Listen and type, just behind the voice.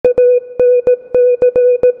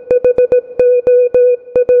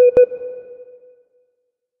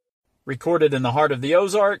Recorded in the heart of the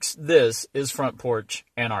Ozarks, this is Front Porch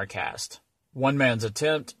Anarchast. One man's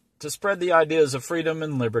attempt to spread the ideas of freedom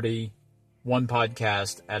and liberty, one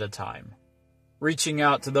podcast at a time. Reaching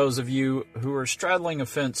out to those of you who are straddling a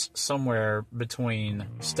fence somewhere between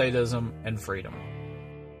statism and freedom.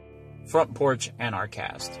 Front Porch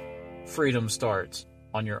Anarchast. Freedom starts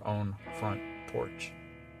on your own front porch.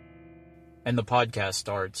 And the podcast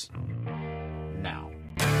starts now.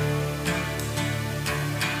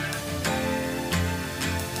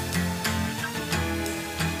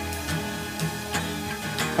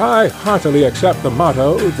 I heartily accept the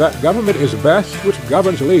motto that government is best which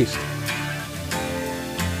governs least.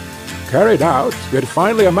 Carried out, it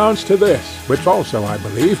finally amounts to this, which also I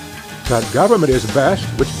believe, that government is best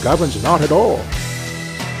which governs not at all.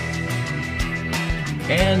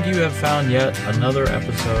 And you have found yet another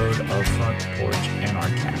episode of Front Porch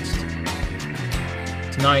Anarchast.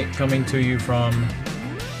 Tonight, coming to you from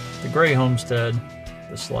the Gray Homestead,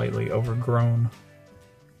 the slightly overgrown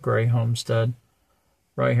Gray Homestead,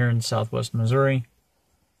 right here in southwest Missouri.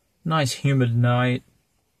 Nice humid night,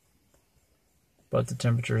 but the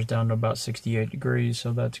temperature is down to about 68 degrees,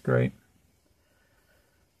 so that's great.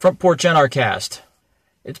 Front Porch Anarchast.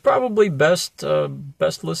 It's probably best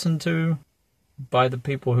listened to by the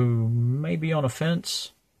people who may be on a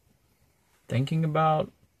fence, thinking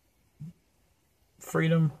about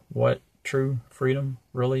freedom, what true freedom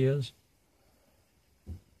really is.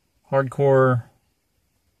 Hardcore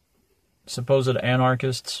supposed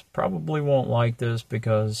anarchists probably won't like this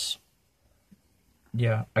because,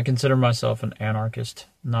 yeah, I consider myself an anarchist,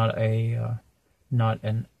 not an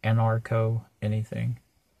anarcho anything.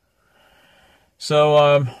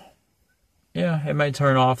 So, yeah, it may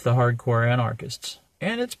turn off the hardcore anarchists,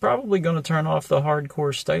 and it's probably going to turn off the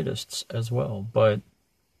hardcore statists as well. But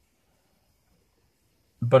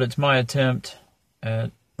it's my attempt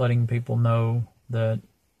at letting people know that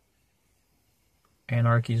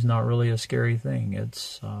anarchy is not really a scary thing.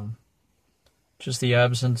 It's just the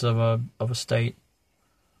absence of a state,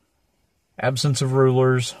 absence of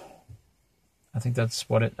rulers. I think that's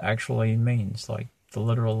what it actually means. Like, the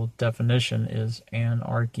literal definition is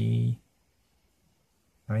anarchy.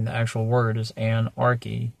 I mean, the actual word is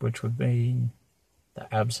anarchy, which would be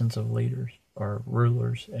the absence of leaders, or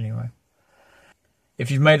rulers, anyway. If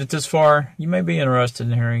you've made it this far, you may be interested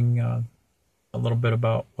in hearing a little bit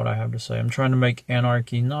about what I have to say. I'm trying to make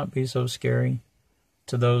anarchy not be so scary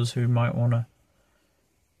to those who might want to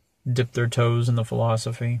dip their toes in the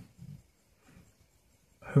philosophy,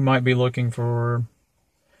 who might be looking for a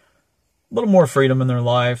little more freedom in their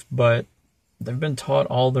life, but they've been taught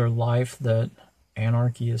all their life that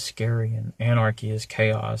anarchy is scary and anarchy is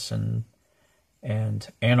chaos and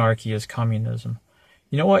anarchy is communism.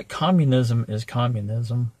 You know what? Communism is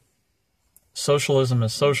communism. Socialism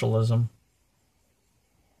is socialism.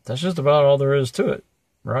 That's just about all there is to it,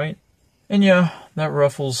 right? And yeah, that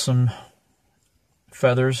ruffles some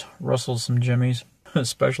feathers, rustles some jimmies,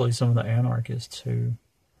 especially some of the anarchists who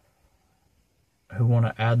want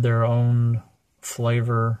to add their own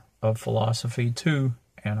flavor of philosophy to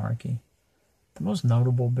anarchy. The most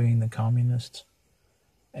notable being the communists.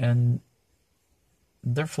 And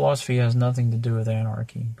their philosophy has nothing to do with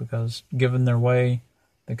anarchy, because given their way,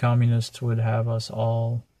 the communists would have us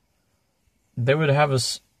all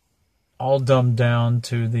dumbed down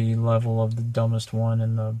to the level of the dumbest one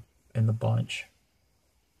in the bunch,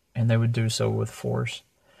 and they would do so with force.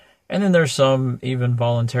 And then there's some even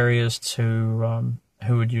voluntarists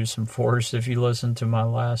who would use some force. If you listen to my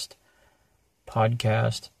last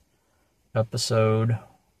podcast episode,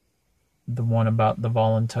 the one about the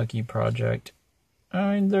Voluntucky Project,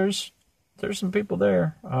 I mean, there's some people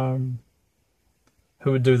there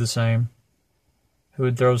who would do the same, who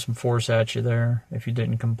would throw some force at you there if you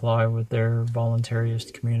didn't comply with their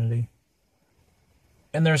voluntarist community.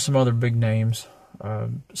 And there's some other big names,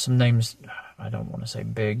 some names, I don't want to say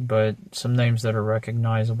big, but some names that are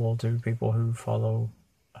recognizable to people who follow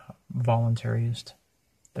voluntarist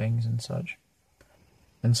things and such.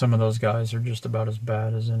 And some of those guys are just about as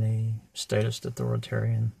bad as any statist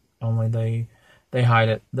authoritarian, only they hide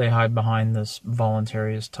it. They hide behind this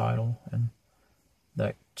voluntarist title, and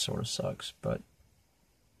that sort of sucks. But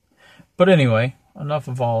anyway, enough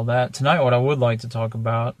of all that. Tonight, what I would like to talk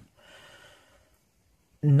about,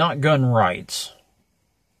 not gun rights,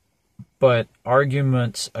 but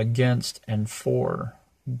arguments against and for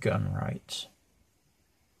gun rights.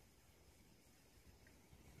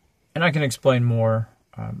 And I can explain more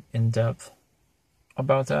in depth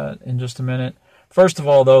about that in just a minute. First of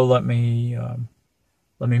all, though, let me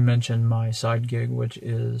mention my side gig, which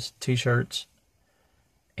is t-shirts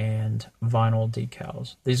and vinyl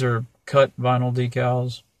decals. These are cut vinyl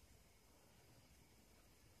decals.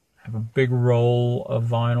 I have a big roll of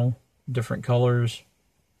vinyl, different colors.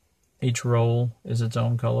 Each roll is its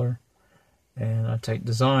own color. And I take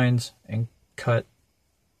designs and cut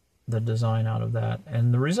the design out of that.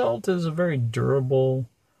 And the result is a very durable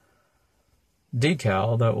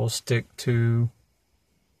decal that will stick to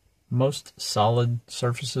most solid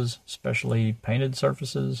surfaces, especially painted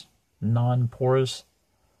surfaces, non-porous.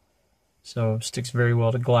 So it sticks very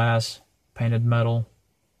well to glass, painted metal.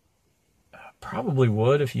 Probably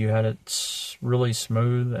would if you had it really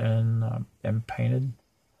smooth and painted.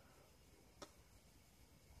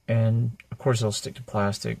 And of course it'll stick to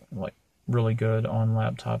plastic like really good on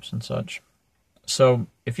laptops and such. So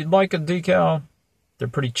if you'd like a decal, they're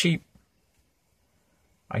pretty cheap.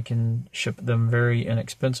 I can ship them very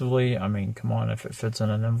inexpensively. I mean, come on, if it fits in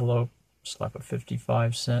an envelope, slap a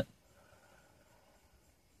 55-cent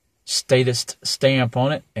statist stamp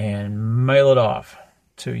on it and mail it off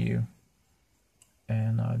to you.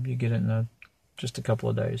 And you get it in just a couple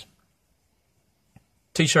of days.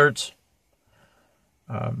 T-shirts.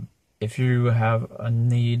 If you have a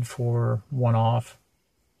need for one-off,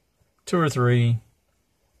 2 or 3,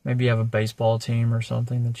 maybe you have a baseball team or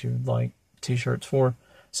something that you'd like T-shirts for,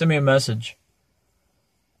 send me a message.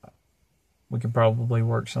 We could probably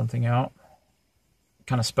work something out.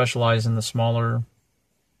 Kind of specialize in the smaller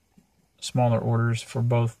orders for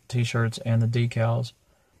both T-shirts and the decals.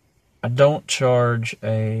 I don't charge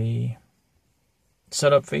a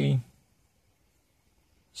setup fee.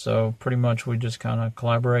 So pretty much we just kind of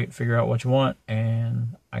collaborate, figure out what you want,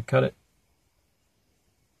 and I cut it.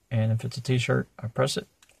 And if it's a T-shirt, I press it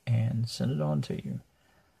and send it on to you.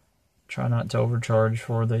 Try not to overcharge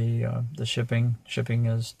for the shipping. Shipping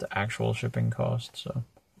is the actual shipping cost. So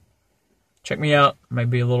check me out.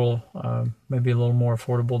 Maybe a little more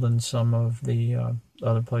affordable than some of the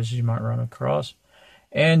other places you might run across.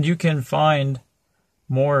 And you can find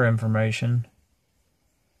more information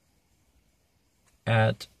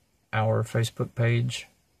at our Facebook page,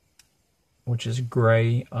 which is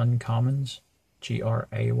Gray Uncommons,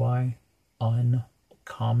 Gray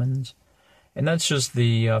Uncommons. And that's just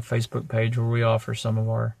the Facebook page where we offer some of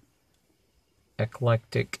our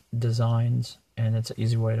eclectic designs, and it's an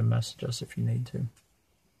easy way to message us if you need to.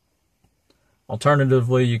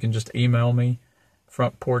 Alternatively, you can just email me,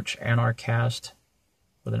 frontporchanarchast,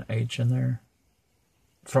 with an H in there,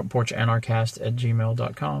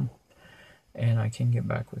 frontporchanarchast@gmail.com, and I can get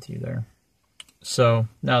back with you there. So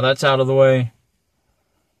now that's out of the way.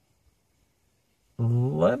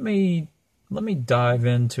 Let me dive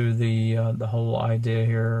into the whole idea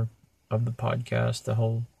here of the podcast, the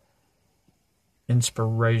whole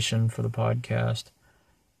inspiration for the podcast.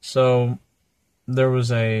 So there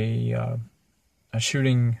was a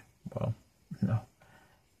shooting. Well, no.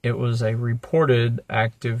 It was a reported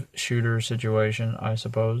active shooter situation, I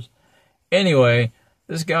suppose. Anyway,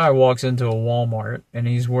 this guy walks into a Walmart, and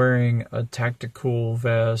he's wearing a tactical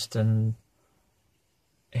vest, and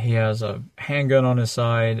he has a handgun on his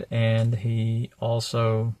side, and he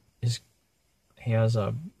also has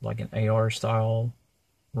an AR-style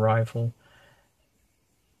rifle.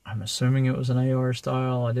 I'm assuming it was an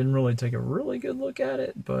AR-style. I didn't really take a really good look at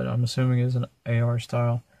it, but I'm assuming it's an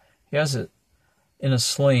AR-style. He has it in a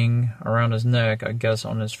sling around his neck, I guess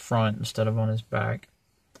on his front instead of on his back.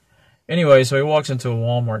 Anyway, so he walks into a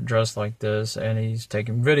Walmart dressed like this, and he's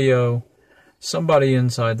taking video. Somebody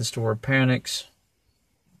inside the store panics,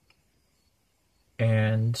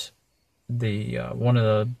 and one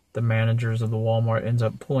of the managers of the Walmart ends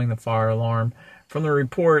up pulling the fire alarm. From the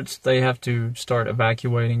reports, they have to start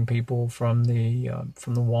evacuating people from the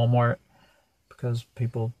Walmart because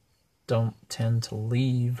people don't tend to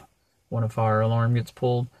leave when a fire alarm gets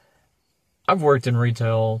pulled. I've worked in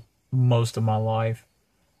retail most of my life,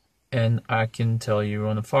 and I can tell you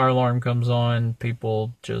when the fire alarm comes on,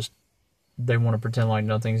 people they want to pretend like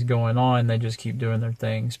nothing's going on. They just keep doing their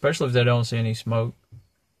thing, especially if they don't see any smoke.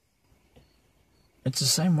 It's the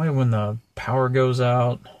same way when the power goes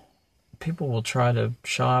out. People will try to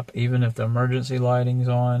shop even if the emergency lighting's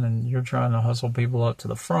on, and you're trying to hustle people up to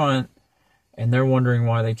the front, and they're wondering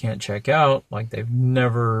why they can't check out, like they've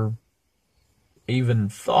never even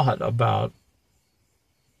thought about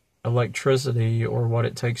electricity or what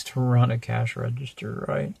it takes to run a cash register,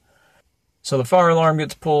 right? So the fire alarm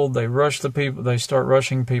gets pulled, they start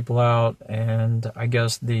rushing people out, and I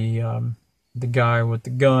guess the guy with the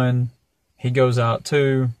gun, he goes out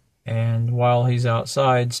too, and while he's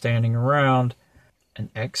outside standing around, an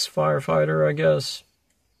ex-firefighter, I guess,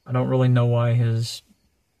 I don't really know why his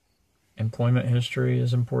employment history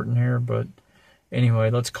is important here, but Anyway,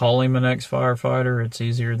 let's call him an ex-firefighter. It's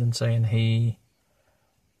easier than saying he.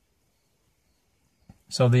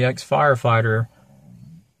 So the ex-firefighter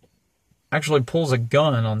actually pulls a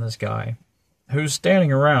gun on this guy who's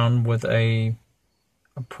standing around with a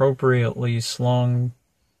appropriately slung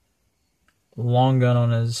long gun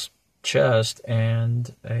on his chest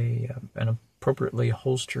and an appropriately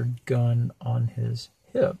holstered gun on his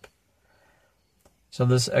hip. So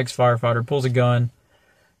this ex-firefighter pulls a gun.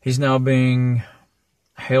 He's now being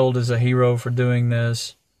hailed as a hero for doing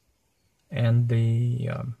this, and the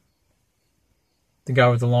guy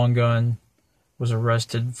with the long gun was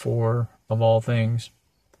arrested for, of all things,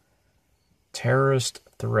 terrorist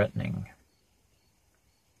threatening.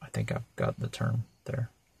 I think I've got the term there.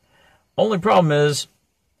 Only problem is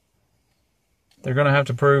they're going to have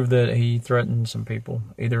to prove that he threatened some people,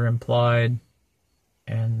 either implied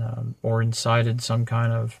and or incited some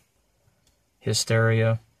kind of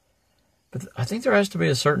hysteria. But I think there has to be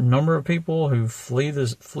a certain number of people who flee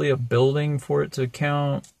a building for it to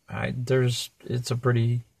count. After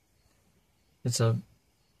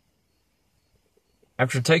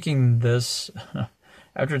taking this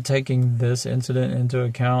incident into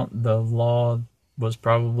account, the law was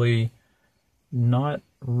probably not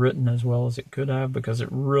written as well as it could have, because it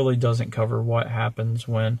really doesn't cover what happens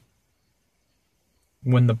when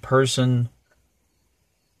the person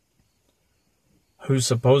who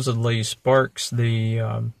supposedly sparks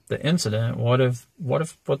the incident, what if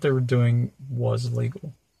what they were doing was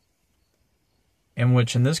legal? In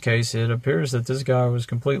which, in this case, it appears that this guy was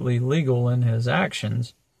completely legal in his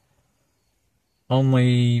actions.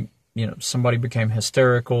 Only, somebody became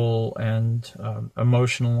hysterical and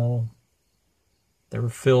emotional. They were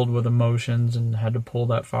filled with emotions and had to pull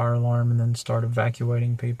that fire alarm and then start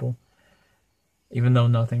evacuating people, even though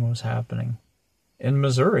nothing was happening. In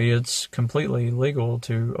Missouri, it's completely legal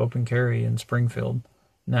to open carry in Springfield.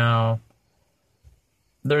 Now,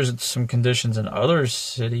 there's some conditions in other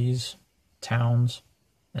cities, towns,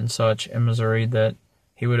 and such in Missouri that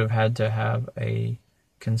he would have had to have a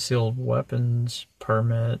concealed weapons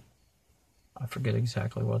permit. I forget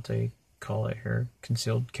exactly what they call it here.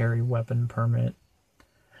 Concealed carry weapon permit.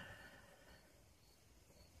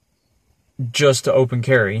 Just to open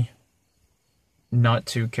carry, not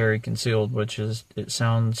to carry concealed, which is, it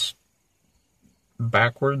sounds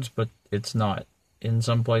backwards, but it's not. In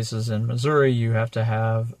some places in Missouri, you have to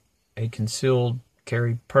have a concealed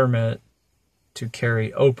carry permit to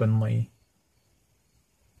carry openly,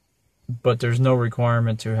 but there's no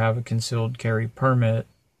requirement to have a concealed carry permit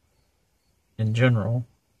in general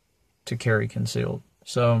to carry concealed.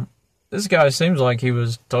 So this guy seems like he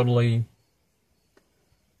was totally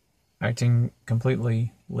acting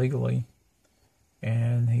completely legally,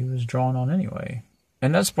 and he was drawn on anyway.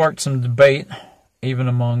 And that sparked some debate even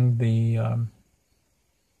among the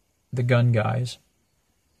gun guys.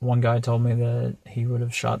 One guy told me that he would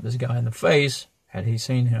have shot this guy in the face had he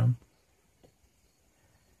seen him.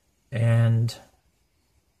 And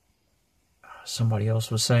somebody else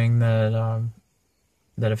was saying that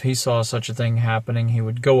that if he saw such a thing happening, he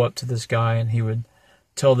would go up to this guy and he would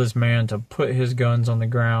tell this man to put his guns on the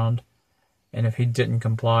ground, and if he didn't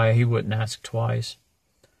comply, he wouldn't ask twice.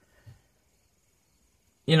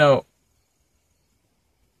 He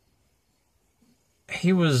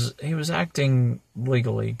was acting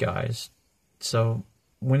legally, guys. So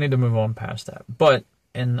we need to move on past that.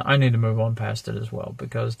 And I need to move on past it as well,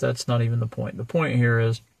 because that's not even the point. The point here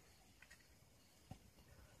is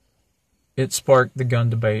it sparked the gun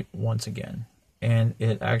debate once again. And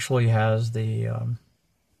it actually has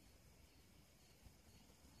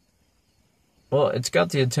it's got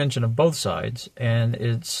the attention of both sides, and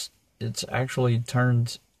it's actually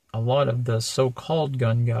turned a lot of the so-called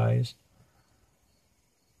gun guys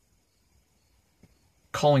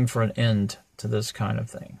calling for an end to this kind of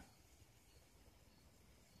thing.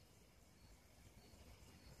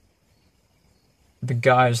 The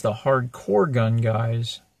guys, the hardcore gun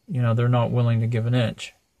guys, they're not willing to give an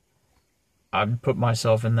inch. I'd put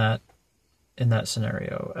myself in that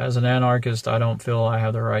scenario. As an anarchist, I don't feel I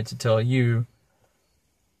have the right to tell you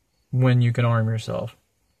when you can arm yourself.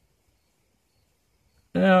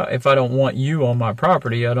 Now, if I don't want you on my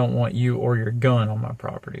property, I don't want you or your gun on my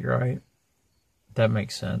property, right? That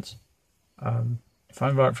makes sense. If I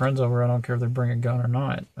invite friends over, I don't care if they bring a gun or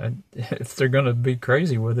not. If they're going to be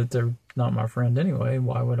crazy with it, they're not my friend anyway.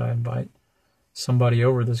 Why would I invite somebody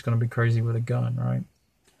over that's going to be crazy with a gun, right?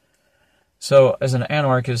 So, as an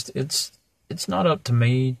anarchist, it's not up to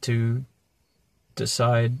me to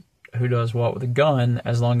decide who does what with a gun,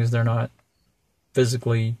 as long as they're not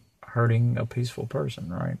physically hurting a peaceful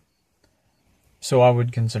person, right? So I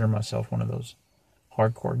would consider myself one of those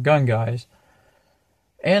hardcore gun guys.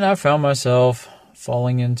 And I found myself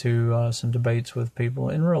falling into some debates with people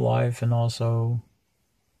in real life and also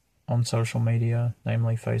on social media,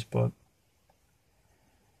 namely Facebook.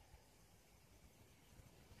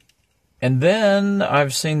 And then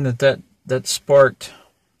I've seen that sparked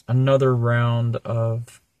another round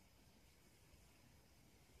of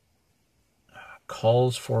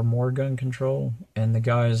calls for more gun control, and the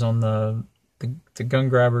guys on the gun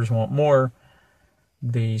grabbers want more.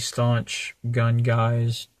 The staunch gun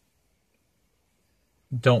guys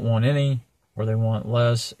don't want any, or they want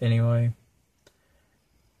less anyway.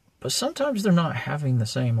 But sometimes they're not having the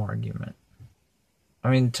same argument. I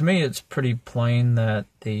mean, to me, it's pretty plain that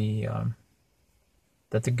the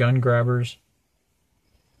gun grabbers,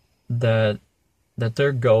 that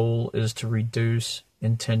their goal is to reduce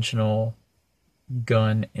intentional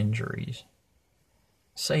gun injuries.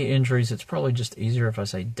 Say injuries, it's probably just easier if I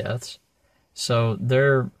say deaths. So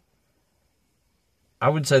I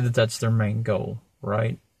would say that that's their main goal,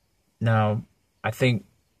 right? Now, I think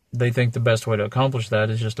they think the best way to accomplish that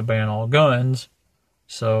is just to ban all guns.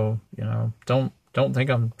 So, don't think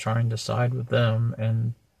I'm trying to side with them.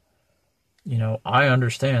 And, I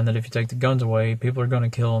understand that if you take the guns away, people are going to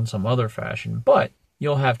kill in some other fashion. But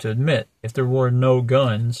you'll have to admit, if there were no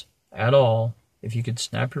guns at all, if you could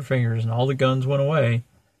snap your fingers and all the guns went away,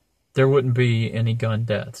 there wouldn't be any gun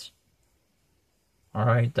deaths. All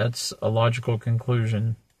right, that's a logical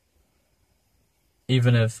conclusion.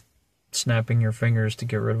 Even if snapping your fingers to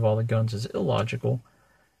get rid of all the guns is illogical,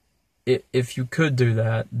 if you could do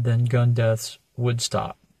that, then gun deaths would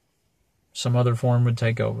stop. Some other form would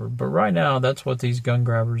take over. But right now, that's what these gun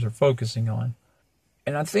grabbers are focusing on.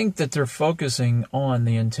 And I think that they're focusing on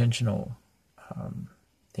the intentional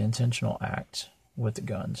act with the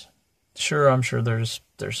guns. Sure, I'm sure there's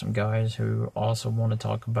some guys who also want to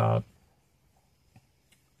talk about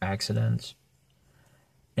accidents.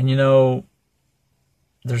 And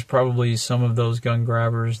there's probably some of those gun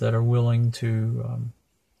grabbers that are willing to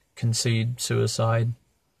concede suicide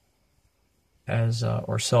as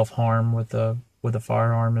or self-harm with a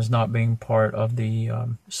firearm as not being part of the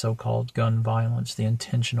so-called gun violence, the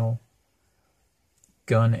intentional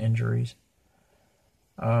gun injuries.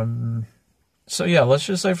 So yeah, let's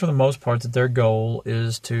just say for the most part that their goal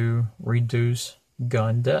is to reduce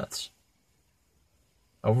gun deaths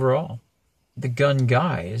overall. The gun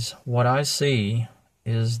guys, what I see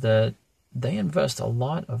is that they invest a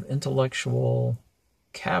lot of intellectual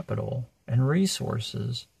capital and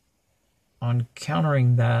resources on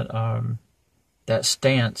countering that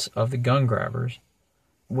stance of the gun grabbers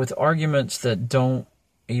with arguments that don't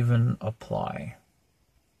even apply.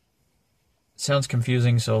 It sounds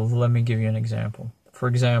confusing, so let me give you an example. For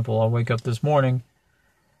example, I wake up this morning.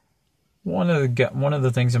 One of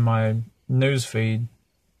the things in my news feed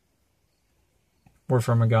were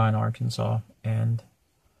from a guy in Arkansas, and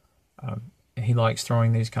he likes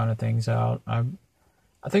throwing these kind of things out.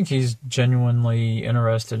 I think he's genuinely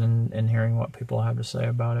interested in hearing what people have to say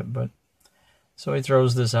about it. But so he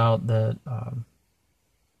throws this out that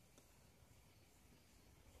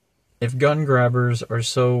if gun grabbers are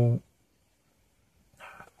so,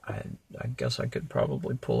 I guess I could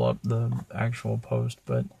probably pull up the actual post,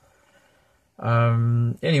 but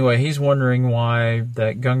anyway, he's wondering why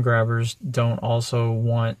that gun grabbers don't also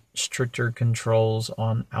want stricter controls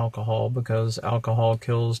on alcohol, because alcohol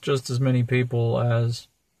kills just as many people as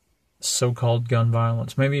so-called gun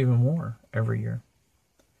violence, maybe even more every year.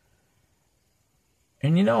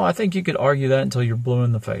 And I think you could argue that until you're blue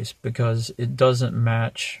in the face, because it doesn't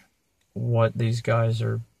match what these guys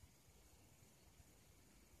are.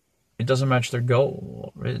 It doesn't match their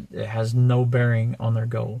goal. It has no bearing on their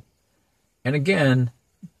goal. And again,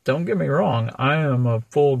 don't get me wrong, I am a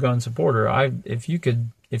full gun supporter. If you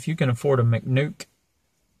can afford a McNuke,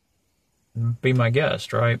 be my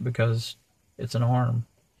guest, right? Because it's an arm.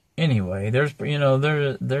 Anyway, there's going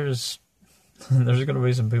to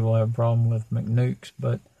be some people who have a problem with McNukes,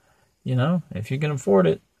 but if you can afford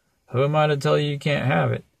it, who am I to tell you can't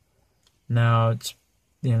have it? Now it's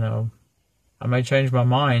I may change my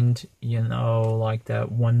mind, like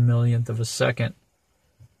that 1/1,000,000th of a second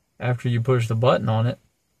after you push the button on it,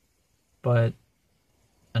 but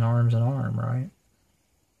an arm's an arm, right?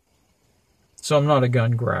 So I'm not a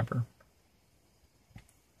gun grabber,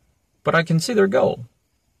 but I can see their goal.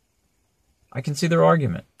 I can see their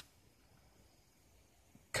argument.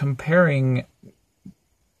 Comparing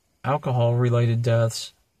alcohol-related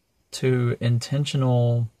deaths to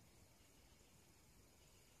intentional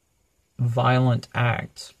violent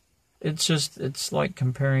acts. It's like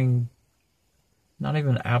comparing not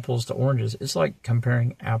even apples to oranges. It's like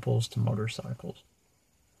comparing apples to motorcycles.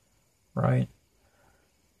 right?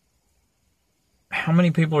 How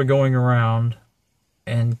many people are going around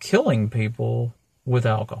and killing people with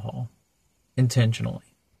alcohol intentionally?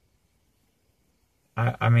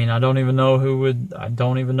 I mean, I don't even know I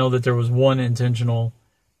don't even know that there was one intentional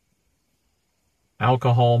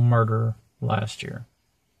alcohol murder last year.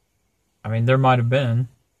 I mean, there might have been.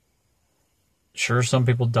 Sure, some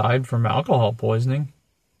people died from alcohol poisoning.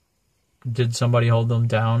 Did somebody hold them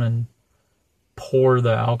down and pour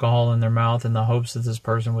the alcohol in their mouth in the hopes that this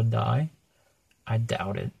person would die? I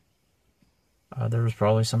doubt it. There was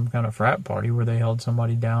probably some kind of frat party where they held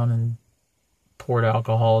somebody down and poured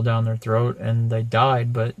alcohol down their throat and they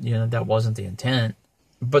died, but that wasn't the intent.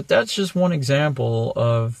 But that's just one example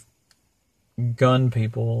of gun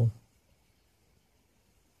people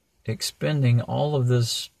expending all of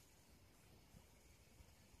this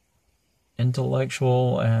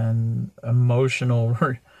intellectual and emotional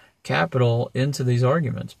capital into these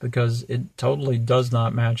arguments, because it totally does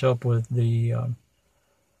not match up with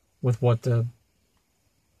with what the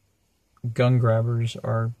gun grabbers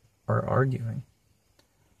are arguing.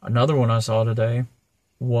 Another one I saw today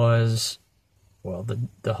was, well,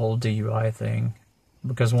 the whole DUI thing,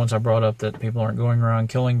 because once I brought up that people aren't going around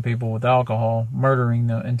killing people with alcohol,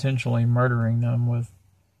 intentionally murdering them with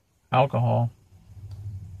alcohol,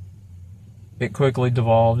 it quickly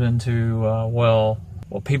devolved into, well,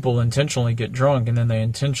 people intentionally get drunk and then they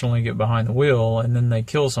intentionally get behind the wheel and then they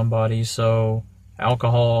kill somebody, so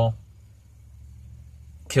alcohol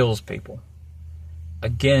kills people.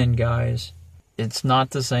 Again, guys, it's not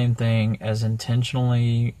the same thing as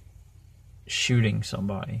intentionally shooting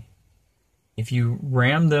somebody. If you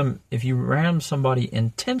ram somebody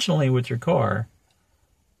intentionally with your car,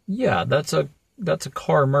 yeah, that's a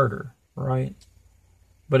car murder, right?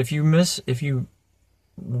 But if you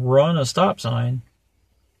run a stop sign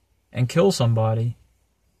and kill somebody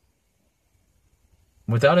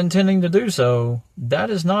without intending to do so, that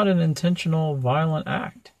is not an intentional violent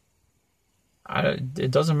act.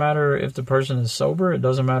 It doesn't matter if the person is sober. It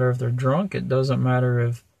doesn't matter if they're drunk. It doesn't matter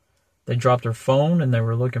if they dropped their phone and they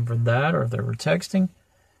were looking for that, or if they were texting.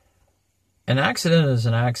 An accident is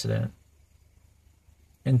an accident.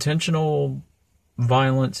 Intentional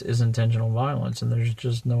violence is intentional violence, and there's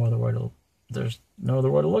just no other way to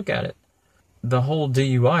look at it. The whole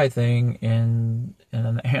DUI thing in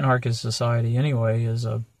an anarchist society anyway is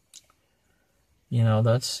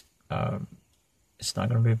that's it's not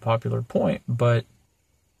going to be a popular point, but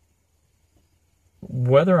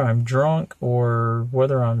whether I'm drunk or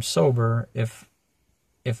whether I'm sober, if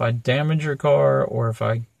I damage your car, or if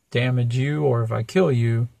I damage you, or if I kill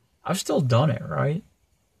you, I've still done it, right?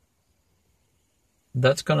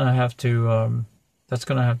 That's gonna have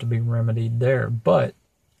to be remedied there. But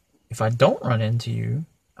if I don't run into you,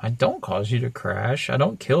 I don't cause you to crash, I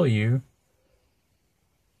don't kill you,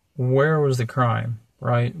 where was the crime,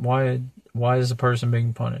 right? Why is the person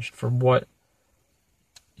being punished? For what?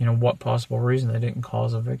 What possible reason they didn't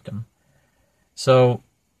cause a victim? So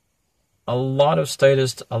a lot of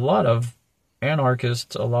statists, a lot of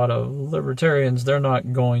anarchists, a lot of libertarians, they're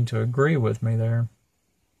not going to agree with me there,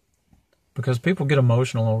 because people get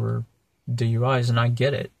emotional over DUIs, and I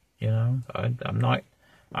get it. I'm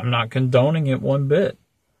not condoning it one bit.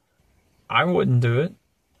 I wouldn't do it.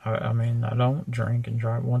 I mean, I don't drink and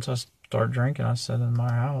drive. Once I start drinking, I sit in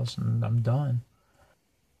my house and I'm done.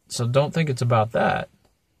 So don't think it's about that.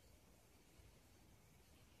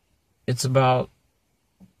 It's about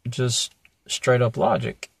just straight up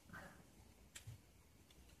logic.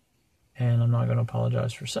 And I'm not going to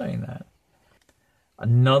apologize for saying that.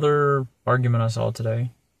 Another argument I saw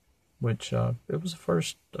today, which it was the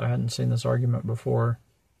first, I hadn't seen this argument before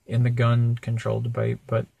in the gun control debate,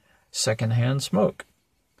 but secondhand smoke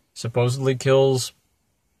supposedly kills,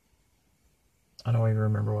 I don't even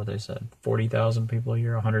remember what they said, 40,000 people a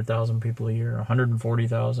year, 100,000 people a year,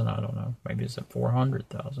 140,000, I don't know, maybe it's at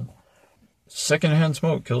 400,000. Secondhand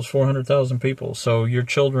smoke kills 400,000 people, so your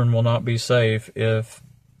children will not be safe if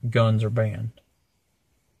guns are banned.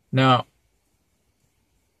 Now,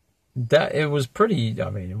 it was pretty, I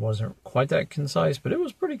mean, it wasn't quite that concise, but it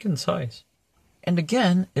was pretty concise. And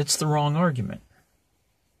again, it's the wrong argument.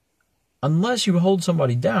 Unless you hold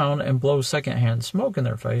somebody down and blow secondhand smoke in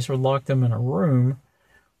their face, or lock them in a room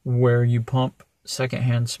where you pump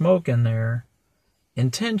secondhand smoke in there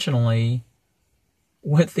intentionally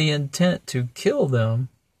with the intent to kill them,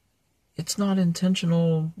 it's not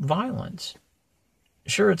intentional violence.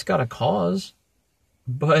 Sure, it's got a cause,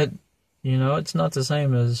 but, it's not the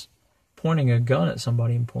same as pointing a gun at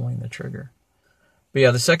somebody and pulling the trigger. But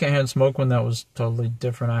yeah, the secondhand smoke one, that was totally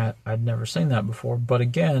different. I'd never seen that before. But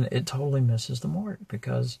again, it totally misses the mark,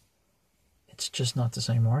 because it's just not the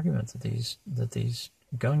same argument that these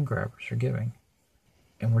gun grabbers are giving.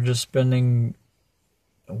 And we're just spending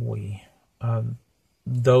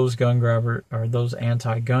those gun grabber or those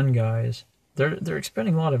anti-gun guys, they're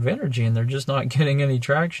expending a lot of energy, and they're just not getting any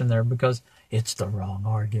traction there because it's the wrong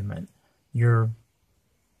argument. You're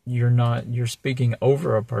speaking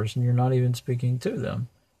over a person. You're not even speaking to them.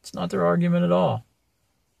 It's not their argument at all.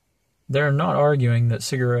 They're not arguing that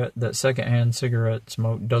secondhand cigarette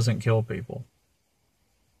smoke doesn't kill people.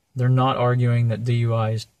 They're not arguing that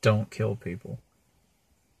DUIs don't kill people.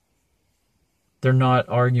 They're not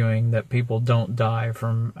arguing that people don't die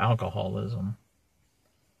from alcoholism.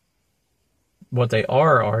 What they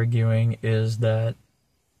are arguing is that,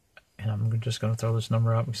 and I'm just going to throw this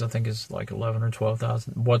number out because I think it's like 11 or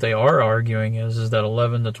 12,000. What they are arguing is that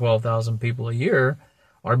 11 to 12,000 people a year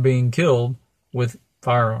are being killed with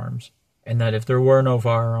firearms, and that if there were no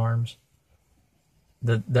firearms,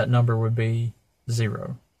 that number would be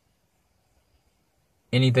 0.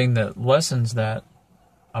 Anything that lessens that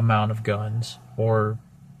amount of guns or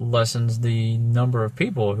lessens the number of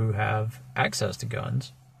people who have access to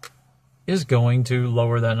guns is going to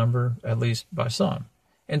lower that number, at least by some.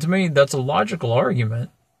 And to me, that's a logical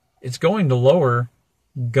argument. It's going to lower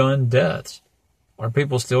gun deaths. Are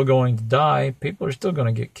people still going to die? People are still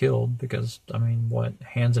going to get killed because,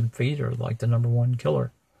 hands and feet are like the number one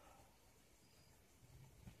killer.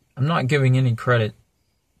 I'm not giving any credit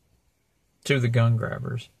to the gun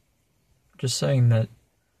grabbers. Just saying that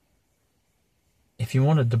if you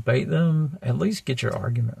want to debate them, at least get your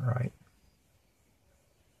argument right.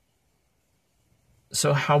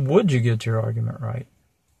 So how would you get your argument right?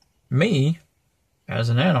 Me, as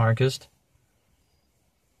an anarchist,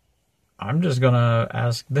 I'm just going to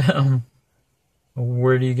ask them,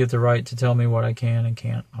 where do you get the right to tell me what I can and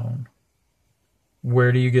can't own?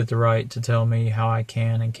 Where do you get the right to tell me how I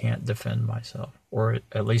can and can't defend myself, or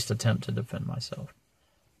at least attempt to defend myself?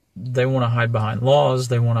 They want to hide behind laws.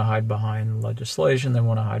 They want to hide behind legislation. They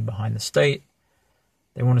want to hide behind the state.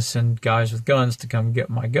 They want to send guys with guns to come get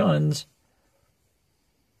my guns.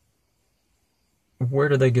 Where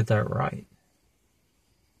do they get that right?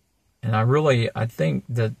 And I think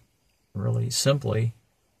that really simply,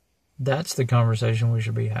 that's the conversation we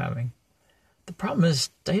should be having. The problem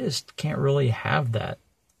is statists can't really have that.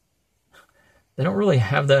 They don't really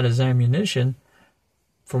have that as ammunition.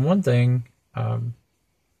 For one thing,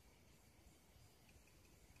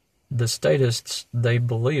 the statists, they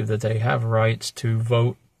believe that they have rights to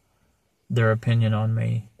vote their opinion on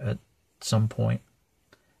me at some point.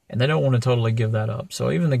 And they don't want to totally give that up.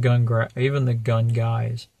 So even the gun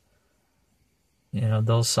guys,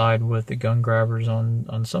 they'll side with the gun grabbers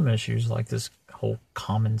on some issues, like this whole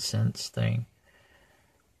common sense thing.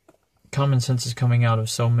 Common sense is coming out of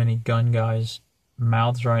so many gun guys'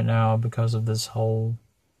 mouths right now because of this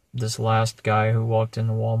last guy who walked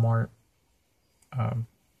into Walmart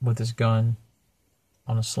with his gun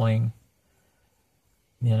on a sling.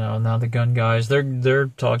 Now the gun guys, they're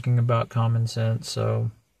talking about common sense.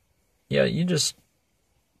 So yeah, you just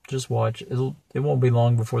watch. It won't be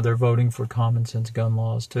long before they're voting for common sense gun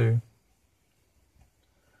laws too.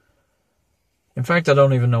 In fact, I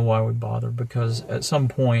don't even know why we bother, because at some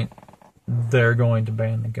point they're going to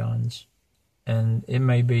ban the guns. And it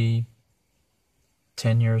may be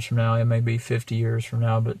 10 years from now, it may be 50 years from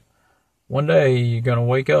now, but one day you're going to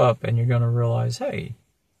wake up and you're going to realize, hey,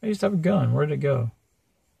 I used to have a gun. Where did it go?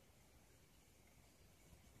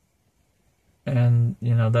 And,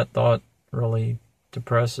 that thought really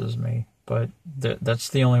depresses me. But that's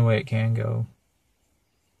the only way it can go.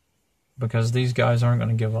 Because these guys aren't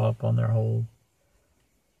going to give up on their whole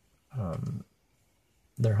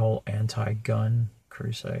anti-gun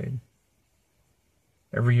crusade.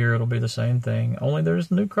 Every year it'll be the same thing. Only there's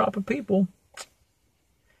a new crop of people.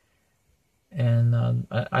 And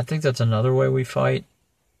I think that's another way we fight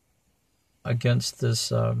against this,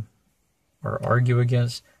 or argue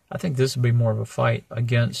against. I think this would be more of a fight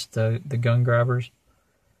against the gun grabbers.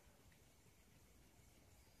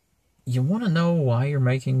 You want to know why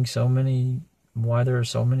why there are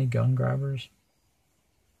so many gun grabbers?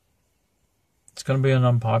 It's going to be an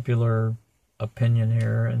unpopular opinion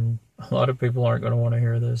here, and a lot of people aren't going to want to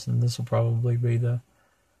hear this, and this will probably be the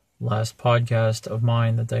last podcast of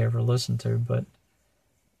mine that they ever listen to, but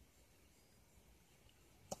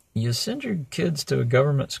you send your kids to a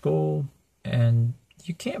government school, and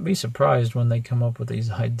you can't be surprised when they come up with these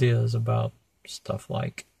ideas about stuff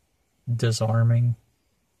like disarming.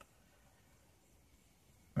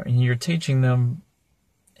 And you're teaching them,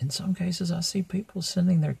 in some cases I see people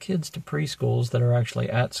sending their kids to preschools that are actually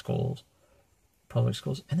at schools, public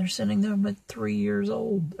schools, and they're sending them at 3 years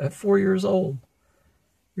old, at 4 years old.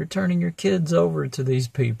 You're turning your kids over to these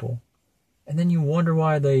people. And then you wonder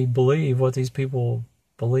why they believe what these people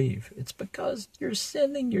believe. It's because you're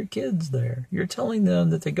sending your kids there. You're telling them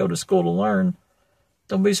that they go to school to learn.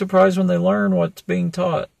 Don't be surprised when they learn what's being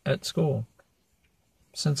taught at school.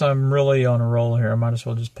 Since I'm really on a roll here, I might as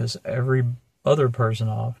well just piss every other person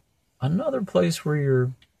off. Another place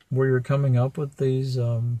where you're coming up with these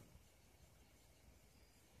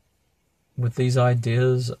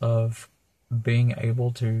ideas of being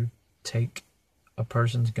able to take a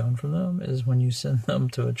person's gun from them is when you send them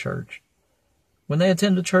to a church. When they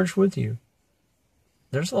attend a church with you.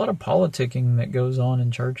 There's a lot of politicking that goes on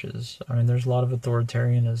in churches. I mean, there's a lot of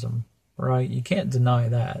authoritarianism, right? You can't deny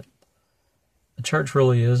that. The church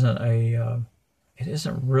really isn't it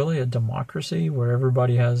isn't really a democracy where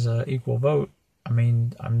everybody has an equal vote. I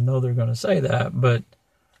mean, I know they're going to say that, but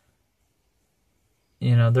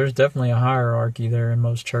there's definitely a hierarchy there in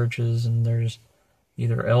most churches, and there's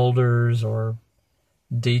either elders or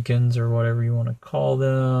deacons or whatever you want to call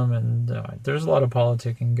them, and there's a lot of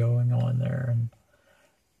politicking going on there,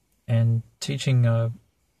 and teaching.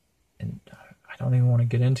 And I don't even want to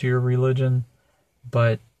get into your religion,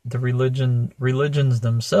 but the religions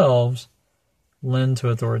themselves lend to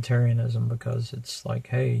authoritarianism because it's like,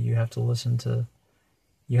 hey, you have to listen to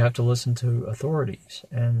authorities,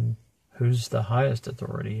 and who's the highest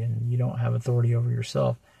authority, and you don't have authority over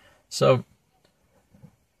yourself. So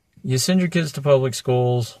you send your kids to public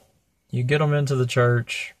schools, you get them into the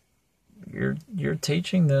church, you're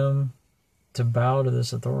teaching them to bow to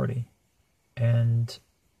this authority, and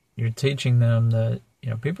you're teaching them that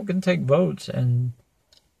people can take votes, and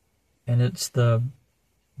it's the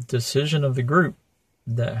decision of the group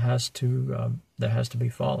that has to be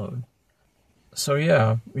followed. So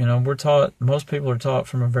yeah, we're taught. Most people are taught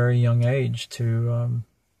from a very young age to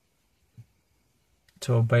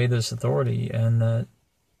obey this authority, and that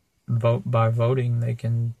by voting they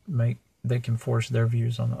can force their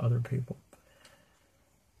views on other people.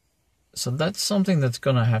 So that's something that's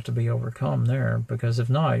going to have to be overcome there, because if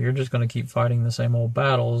not, you're just going to keep fighting the same old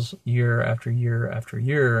battles year after year after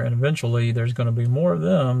year, and eventually there's going to be more of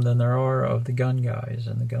them than there are of the gun guys,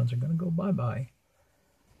 and the guns are going to go bye-bye.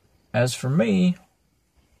 As for me,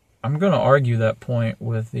 I'm going to argue that point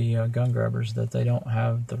with the gun grabbers, that they don't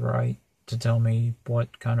have the right to tell me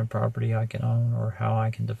what kind of property I can own or how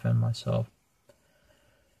I can defend myself. I'm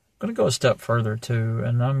going to go a step further too,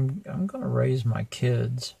 and I'm going to raise my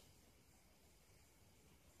kids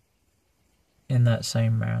in that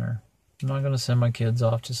same manner. I'm not going to send my kids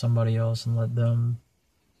off to somebody else and let them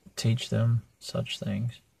teach them such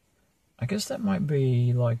things. I guess that might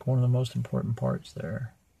be like one of the most important parts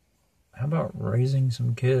there. How about raising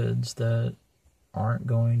some kids that aren't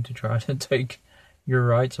going to try to take your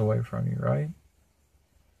rights away from you, right?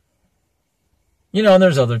 And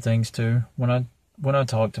there's other things too. When I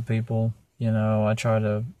talk to people, I try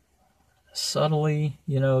to subtly,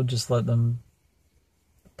 just let them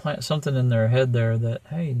plant something in their head there that,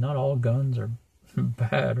 hey, not all guns are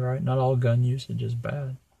bad, right? Not all gun usage is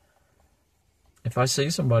bad. If I see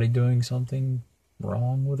somebody doing something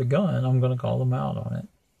wrong with a gun, I'm going to call them out on it.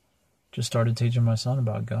 Just started teaching my son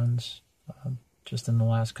about guns just in the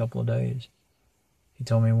last couple of days. He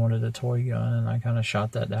told me he wanted a toy gun, and I kind of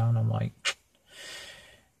shot that down. I'm like,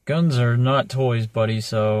 guns are not toys, buddy,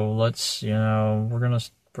 so let's, we're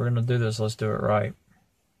gonna do this. Let's do it right.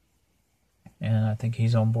 And I think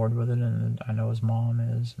he's on board with it, and I know his mom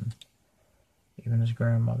is, and even his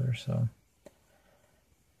grandmother. So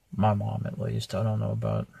my mom, at least. I don't know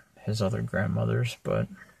about his other grandmothers, but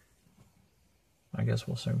I guess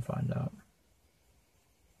we'll soon find out.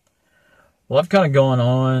 Well, I've kind of gone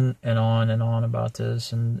on and on and on about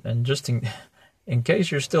this, and just in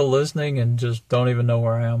case you're still listening and just don't even know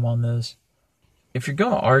where I am on this, if you're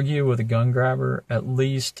going to argue with a gun grabber, at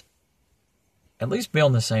least be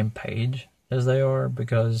on the same page as they are,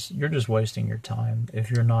 because you're just wasting your time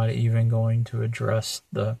if you're not even going to address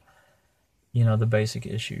the basic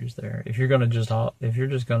issues there. If you're going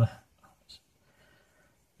to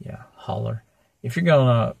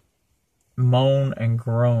moan and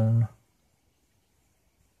groan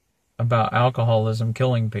about alcoholism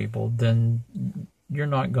killing people, then you're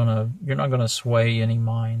not gonna sway any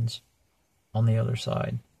minds on the other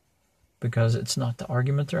side, because it's not the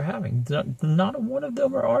argument they're having. Not one of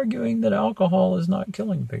them are arguing that alcohol is not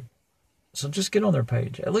killing people. So just get on their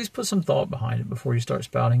page. At least put some thought behind it before you start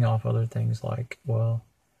spouting off other things like, well,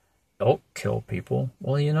 elk kill people.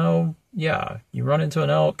 Well, yeah, you run into an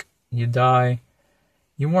elk, you die.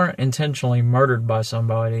 You weren't intentionally murdered by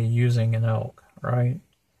somebody using an elk, right?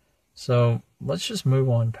 So let's just move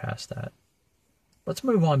on past that. Let's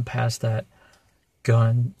move on past that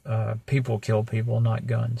gun, people kill people, not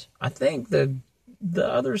guns. I think the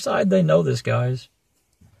other side, they know this, guys.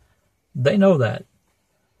 They know that.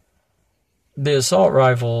 The assault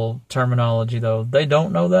rifle terminology, though, they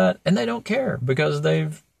don't know that, and they don't care, because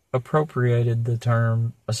they've appropriated the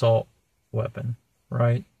term assault weapon,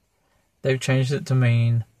 right? They've changed it to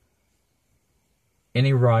mean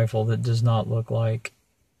any rifle that does not look like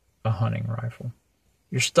a hunting rifle.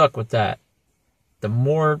 You're stuck with that. The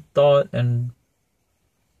more thought and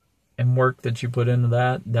work that you put into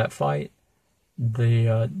that fight,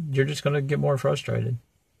 you're just going to get more frustrated.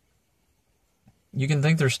 You can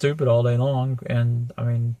think they're stupid all day long, and, I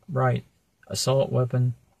mean, right, assault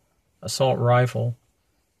weapon, assault rifle,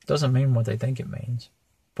 doesn't mean what they think it means.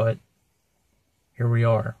 But here we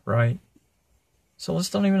are, right? So let's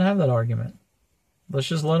don't even have that argument. Let's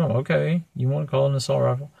just let them, okay, you want to call it an assault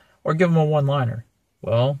rifle? Or give them a one-liner.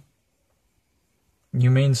 Well,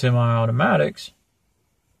 you mean semi-automatics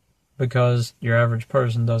because your average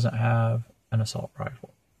person doesn't have an assault rifle.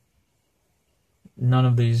 None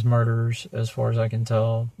of these murders, as far as I can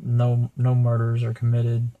tell, no murders are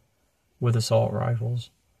committed with assault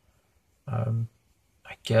rifles. I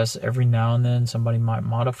guess every now and then somebody might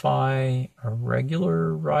modify a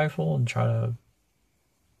regular rifle and try to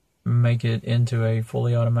make it into a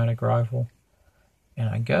fully automatic rifle. And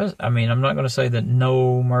I guess, I mean, I'm not going to say that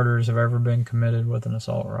no murders have ever been committed with an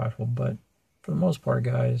assault rifle, but for the most part,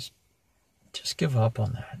 guys, just give up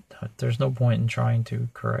on that. There's no point in trying to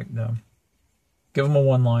correct them. Give them a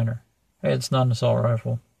one-liner. Hey, it's not an assault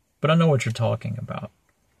rifle, but I know what you're talking about.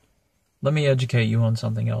 Let me educate you on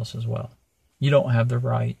something else as well. You don't have the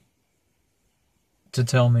right to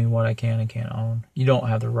tell me what I can and can't own. You don't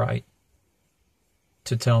have the right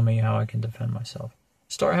to tell me how I can defend myself.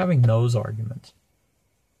 Start having those arguments.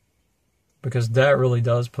 Because that really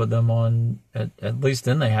does put them on, at least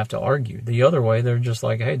then they have to argue. The other way, they're just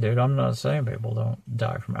like, hey, dude, I'm not saying people don't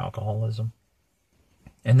die from alcoholism.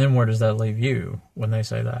 And then where does that leave you when they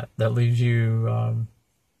say that? That leaves you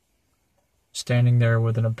standing there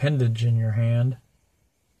with an appendage in your hand,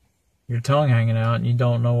 your tongue hanging out, and you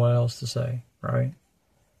don't know what else to say, right?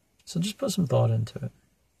 So just put some thought into it.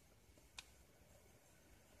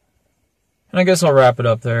 And I guess I'll wrap it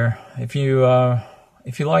up there. If you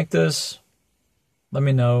like this, let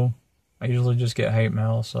me know. I usually just get hate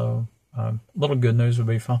mail, so a little good news would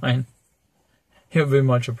be fine. It would be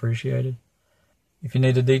much appreciated. If you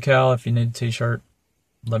need a decal, if you need a t-shirt,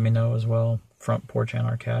 let me know as well.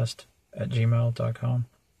 frontporchanarchcast@gmail.com.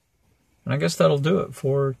 And I guess that'll do it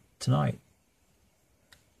for tonight.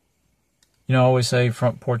 You know, I always say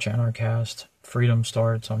Front Porch Anarchast, freedom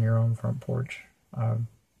starts on your own front porch.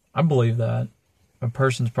 I believe that. A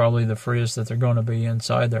person's probably the freest that they're going to be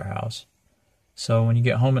inside their house. So when you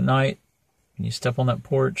get home at night, and you step on that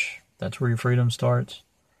porch, that's where your freedom starts.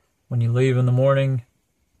 When you leave in the morning,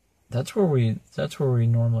 that's where we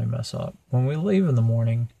normally mess up. When we leave in the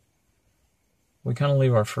morning, we kind of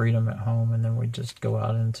leave our freedom at home, and then we just go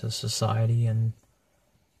out into society and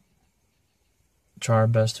try our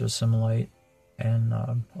best to assimilate. And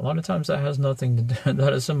a lot of times that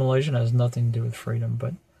assimilation has nothing to do with freedom,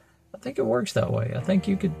 but I think it works that way. I think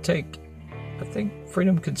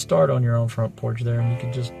freedom could start on your own front porch there, and you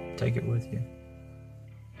could just take it with you.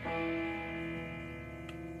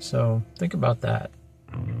 So think about that.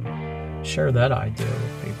 Share that idea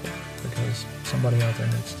with people, because somebody out there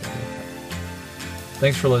needs to hear that.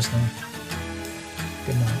 Thanks for listening.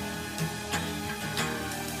 Good night.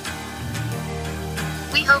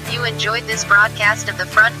 We hope you enjoyed this broadcast of the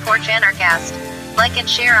Front Porch Anarchast. Like and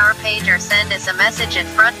share our page or send us a message at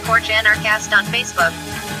Front Porch Anarchast on Facebook.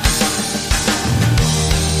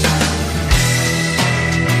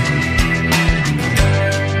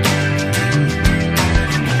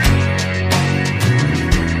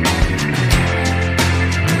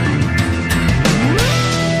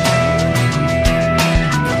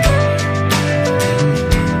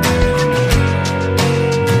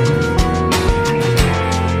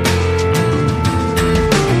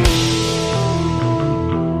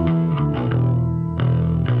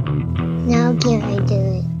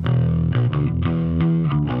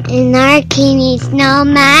 Anarchy needs no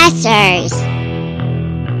masters.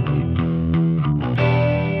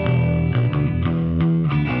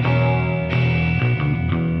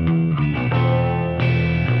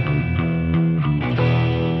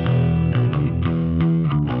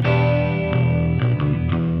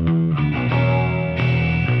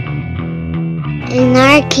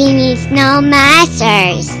 Anarchy needs no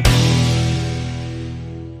masters.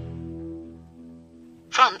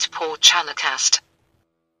 Front Porch Anarchast.